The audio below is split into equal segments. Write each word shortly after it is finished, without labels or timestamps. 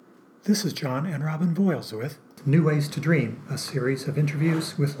This is John and Robin Voiles with New Ways to Dream, a series of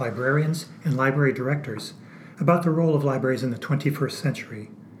interviews with librarians and library directors about the role of libraries in the 21st century.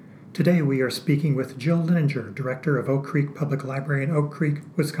 Today we are speaking with Jill Lininger, director of Oak Creek Public Library in Oak Creek,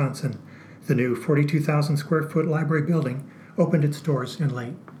 Wisconsin. The new 42,000 square foot library building opened its doors in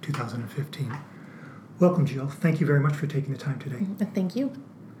late 2015. Welcome, Jill. Thank you very much for taking the time today. Thank you.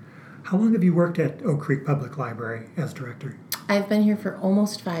 How long have you worked at Oak Creek Public Library as director? I've been here for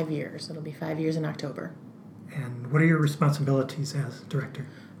almost 5 years. It'll be 5 years in October. And what are your responsibilities as director?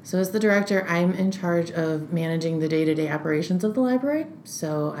 So as the director, I'm in charge of managing the day-to-day operations of the library.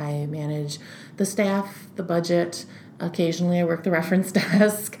 So I manage the staff, the budget. Occasionally I work the reference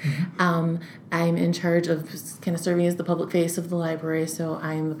desk. I'm in charge of kind of serving as the public face of the library. So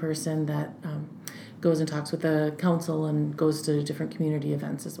I'm the person that goes and talks with the council and goes to different community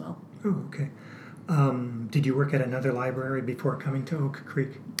events as well. Oh, okay. Did you work at another library before coming to Oak Creek?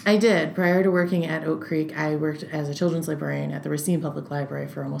 I did. Prior to working at Oak Creek, I worked as a children's librarian at the Racine Public Library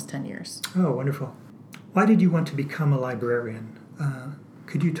for almost 10 years. Oh, wonderful. Why did you want to become a librarian?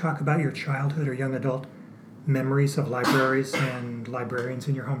 Could you talk about your childhood or young adult memories of libraries and librarians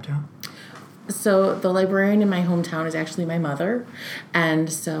in your hometown? So the librarian in my hometown is actually my mother,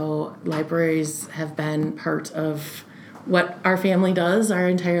 and so libraries have been part of what our family does our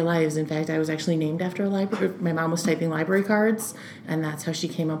entire lives. In fact, I was actually named after a library. My mom was typing library cards, and that's how she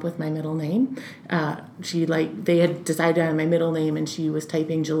came up with my middle name. They had decided on my middle name, and she was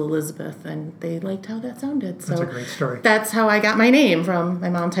typing Jill Elizabeth, and they liked how that sounded. So that's a great story. That's how I got my name, from my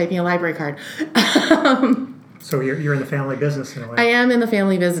mom typing a library card. So you're in the family business in a way. I am in the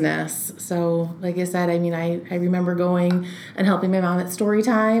family business. So, like I said, I remember going and helping my mom at story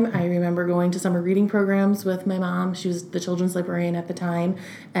time. I remember going to summer reading programs with my mom. She was the children's librarian at the time.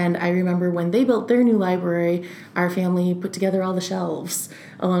 And I remember when they built their new library, our family put together all the shelves,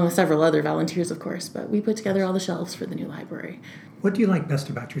 along with several other volunteers, of course. But we put together all the shelves for the new library. What do you like best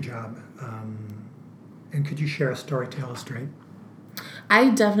about your job? And could you share a story to illustrate? I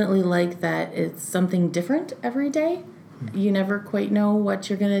definitely like that it's something different every day. You never quite know what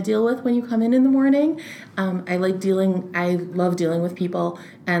you're going to deal with when you come in the morning. I love dealing with people,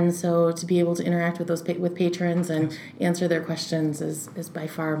 and so to be able to interact with with patrons and answer their questions is by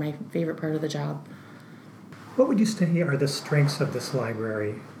far my favorite part of the job. What would you say are the strengths of this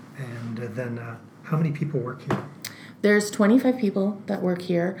library, and then how many people work here? There's 25 people that work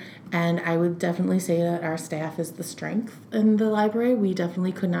here, and I would definitely say that our staff is the strength in the library. We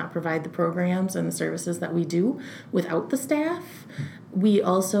definitely could not provide the programs and the services that we do without the staff. We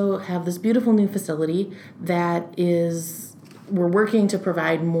also have this beautiful new facility that we're working to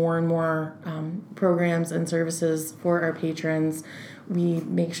provide more and more programs and services for our patrons. We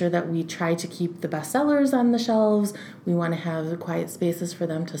make sure that we try to keep the bestsellers on the shelves. We want to have quiet spaces for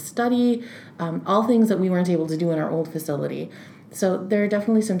them to study, all things that we weren't able to do in our old facility. So there are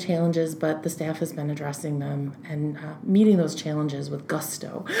definitely some challenges, but the staff has been addressing them and meeting those challenges with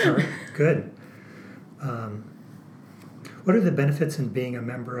gusto. All right, good. What are the benefits in being a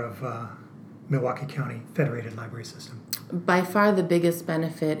member of Milwaukee County Federated Library System? By far the biggest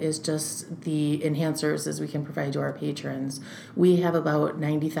benefit is just the enhanced services we can provide to our patrons. We have about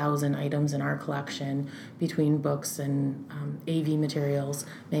 90,000 items in our collection between books and AV materials,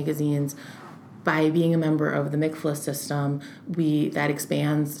 magazines. By being a member of the MCFLA system, that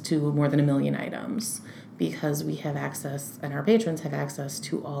expands to more than 1 million items, because we have access, and our patrons have access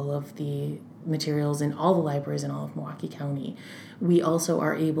to all of the materials in all the libraries in all of Milwaukee County. We also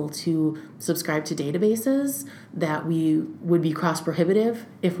are able to subscribe to databases that would be cost-prohibitive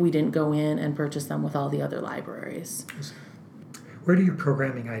if we didn't go in and purchase them with all the other libraries. Where do your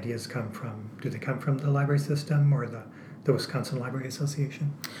programming ideas come from? Do they come from the library system or the Wisconsin Library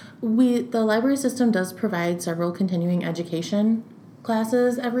Association? The library system does provide several continuing education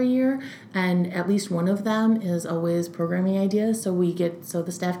classes every year, and at least one of them is always programming ideas. So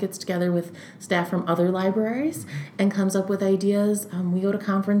the staff gets together with staff from other libraries and comes up with ideas. We go to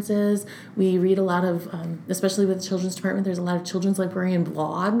conferences. We read a lot of, especially with the children's department, there's a lot of children's librarian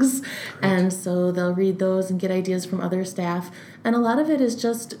blogs. Great. And so they'll read those and get ideas from other staff. And a lot of it is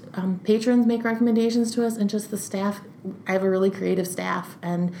just patrons make recommendations to us, and just the staff. I have a really creative staff,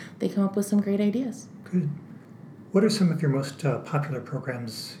 and they come up with some great ideas. Good. What are some of your most popular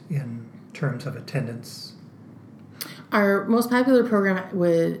programs in terms of attendance? Our most popular program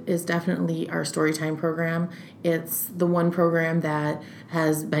is definitely our Storytime program. It's the one program that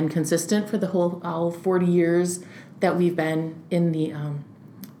has been consistent for all 40 years that we've been in the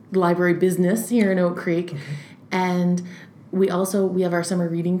library business here in Oak Creek. Okay. And we have our summer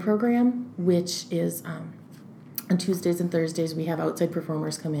reading program, which is On Tuesdays and Thursdays, we have outside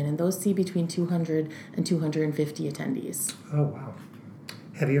performers come in, and those see between 200 and 250 attendees. Oh, wow.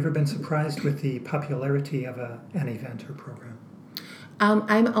 Have you ever been surprised with the popularity of an event or program?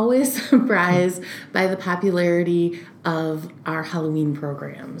 I'm always surprised by the popularity of our Halloween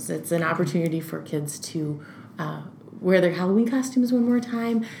programs. It's an opportunity for kids to wear their Halloween costumes one more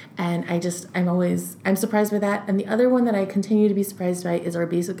time, and I'm surprised by that. And the other one that I continue to be surprised by is our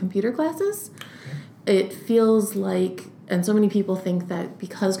basic computer classes. Okay. It feels like, and so many people think that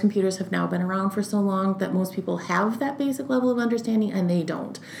because computers have now been around for so long that most people have that basic level of understanding, and they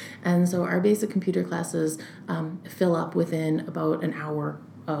don't. And so our basic computer classes fill up within about an hour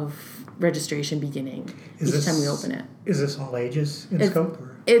of registration beginning each time we open it. Is this all ages in scope?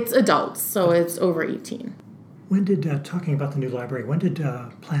 Or? It's adults, so it's over 18. When did, talking about the new library, when did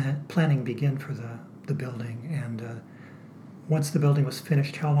planning begin for the building? And once the building was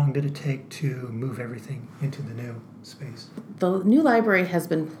finished, how long did it take to move everything into the new space? The new library has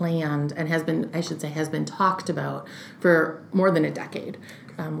been planned and has been talked about for more than a decade.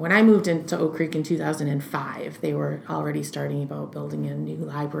 When I moved into Oak Creek in 2005, they were already starting about building a new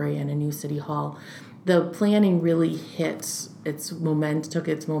library and a new city hall. The planning really took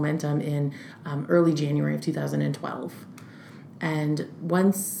its momentum in early January of 2012. And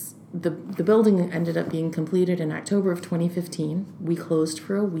once the building ended up being completed in October of 2015, we closed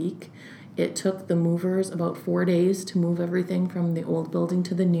for a week. It took the movers about 4 days to move everything from the old building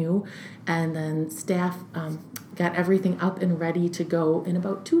to the new, and then staff got everything up and ready to go in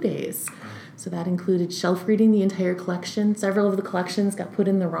about 2 days. So that included shelf reading the entire collection. Several of the collections got put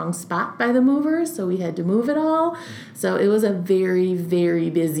in the wrong spot by the movers, so we had to move it all. So it was a very, very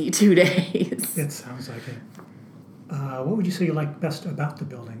busy 2 days. It sounds like it. What would you say you like best about the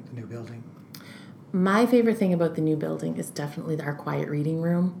new building? My favorite thing about the new building is definitely our quiet reading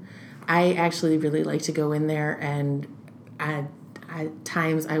room. I actually really like to go in there, and at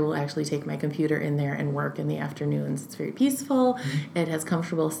times I will actually take my computer in there and work in the afternoons. It's very peaceful, It has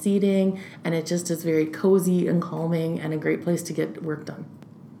comfortable seating, and it just is very cozy and calming and a great place to get work done.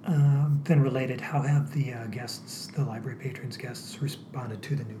 Then related, how have the library patrons' guests responded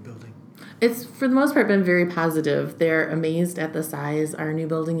to the new building? It's, for the most part, been very positive. They're amazed at the size. Our new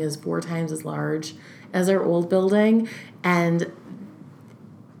building is 4 times as large as our old building, and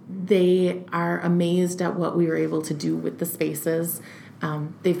they are amazed at what we were able to do with the spaces.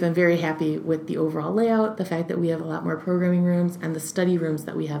 They've been very happy with the overall layout, the fact that we have a lot more programming rooms, and the study rooms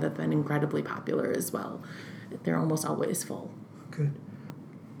that we have been incredibly popular as well. They're almost always full. Good.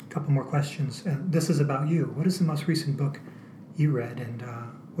 A couple more questions. This is about you. What is the most recent book you read, and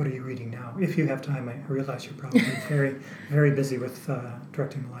what are you reading now? If you have time, I realize you're probably very, very busy with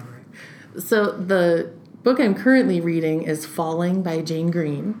directing the library. So the book I'm currently reading is Falling by Jane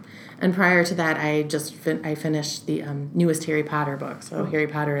Green, and prior to that, I finished the newest Harry Potter book. So Harry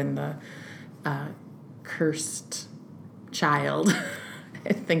Potter and the Cursed Child.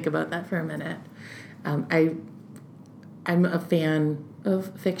 Think about that for a minute. I'm a fan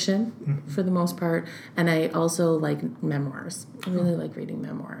of fiction for the most part, and I also like memoirs. I really like reading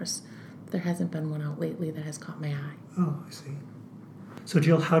memoirs. There hasn't been one out lately that has caught my eye. Oh, I see. So,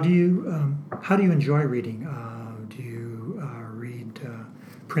 Jill, how do you enjoy reading? Do you read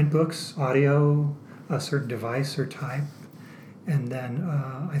print books, audio, a certain device or type? And then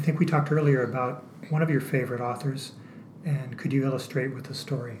I think we talked earlier about one of your favorite authors, and could you illustrate with a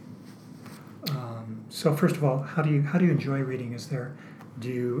story? So, first of all, how do you enjoy reading? Do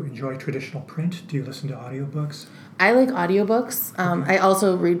you enjoy traditional print? Do you listen to audiobooks? I like audiobooks. I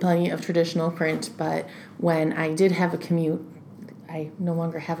also read plenty of traditional print, but when I did have a commute, I no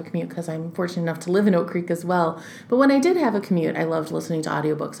longer have a commute because I'm fortunate enough to live in Oak Creek as well. But when I did have a commute, I loved listening to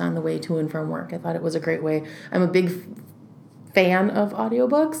audiobooks on the way to and from work. I thought it was a great way. I'm a big fan of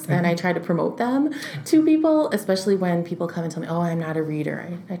audiobooks, and I try to promote them to people, especially when people come and tell me, oh, I'm not a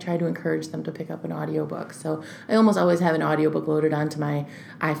reader. I try to encourage them to pick up an audiobook. So I almost always have an audiobook loaded onto my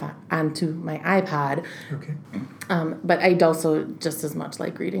iPod. Okay. But I'd also just as much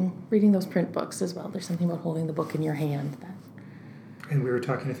like reading those print books as well. There's something about holding the book in your hand that. And we were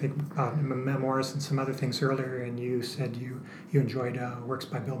talking, I think, about memoirs and some other things earlier, and you said you enjoyed works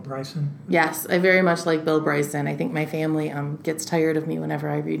by Bill Bryson. Yes, I very much like Bill Bryson. I think my family gets tired of me whenever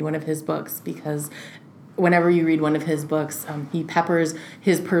I read one of his books, because whenever you read one of his books, he peppers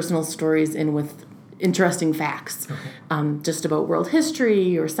his personal stories in with interesting facts, just about world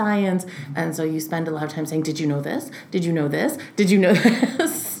history or science, and so you spend a lot of time saying, did you know this? Did you know this? Did you know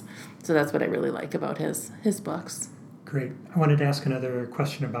this? So that's what I really like about his books. Great. I wanted to ask another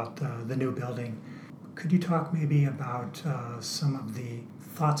question about the new building. Could you talk maybe about some of the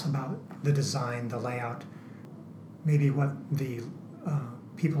thoughts about the design, the layout? maybe what the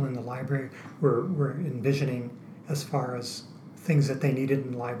people in the library were envisioning as far as things that they needed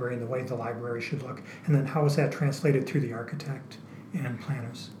in the library and the way the library should look, and then how is that translated through the architect and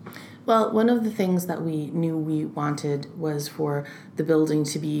planners? Well, one of the things that we knew we wanted was for the building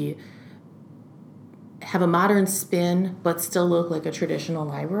to have a modern spin but still look like a traditional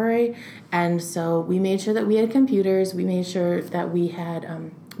library. And so we made sure that we had computers. We made sure that we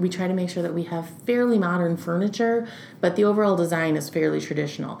had we try to make sure that we have fairly modern furniture, but the overall design is fairly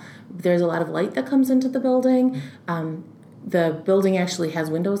traditional. There's a lot of light that comes into the building. The building actually has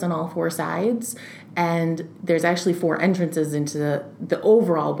windows on all four sides, and there's actually 4 entrances into the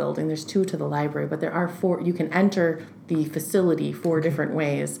overall building. There's 2 to the library, but there are 4. You can enter the facility 4 different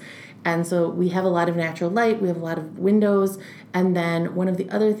ways. And so we have a lot of natural light, we have a lot of windows, and then one of the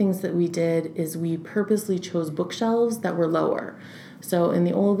other things that we did is we purposely chose bookshelves that were lower. So in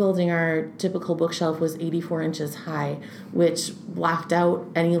the old building, our typical bookshelf was 84 inches high, which blocked out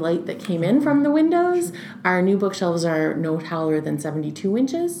any light that came in from the windows. Our new bookshelves are no taller than 72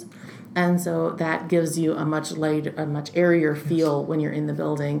 inches. And so that gives you a much airier feel when you're in the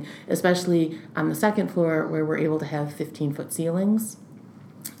building, especially on the second floor where we're able to have 15-foot ceilings.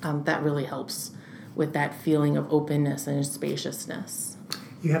 That really helps with that feeling of openness and spaciousness.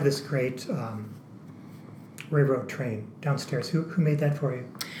 You have this great railroad train downstairs. Who made that for you?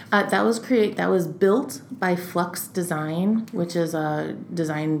 That was built by Flux Design, which is a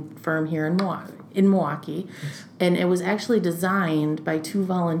design firm here in Milwaukee. Yes. And it was actually designed by 2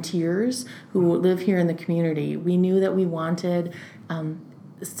 volunteers who live here in the community. We knew that we wanted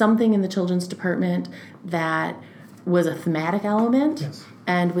something in the children's department that was a thematic element. Yes.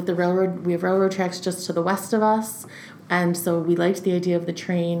 And with the railroad, we have railroad tracks just to the west of us. And so we liked the idea of the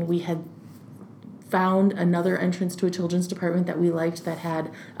train. We had found another entrance to a children's department that we liked that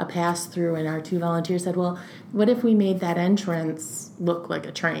had a pass-through, and our 2 volunteers said, well, what if we made that entrance look like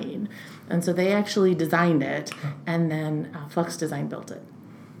a train? And so they actually designed it, and then Flux Design built it.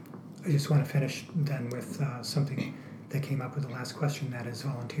 I just want to finish then with something that came up with the last question, that is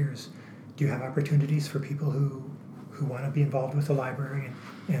volunteers. Do you have opportunities for people who want to be involved with the library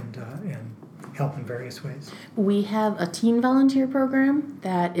and help in various ways? We have a teen volunteer program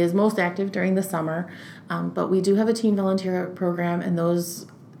that is most active during the summer, but we do have a teen volunteer program, and those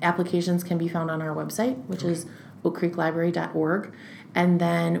applications can be found on our website, which is oakcreeklibrary.org. And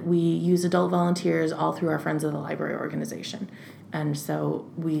then we use adult volunteers all through our Friends of the Library organization. And so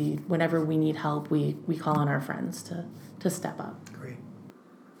whenever we need help, we call on our friends to step up. Great.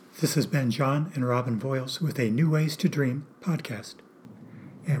 This has been John and Robin Voiles with a New Ways to Dream podcast.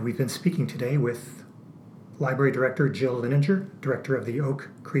 And we've been speaking today with Library Director Jill Lininger, Director of the Oak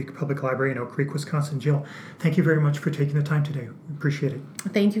Creek Public Library in Oak Creek, Wisconsin. Jill, thank you very much for taking the time today. We appreciate it.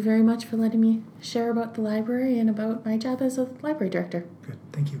 Thank you very much for letting me share about the library and about my job as a library director. Good.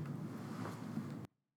 Thank you.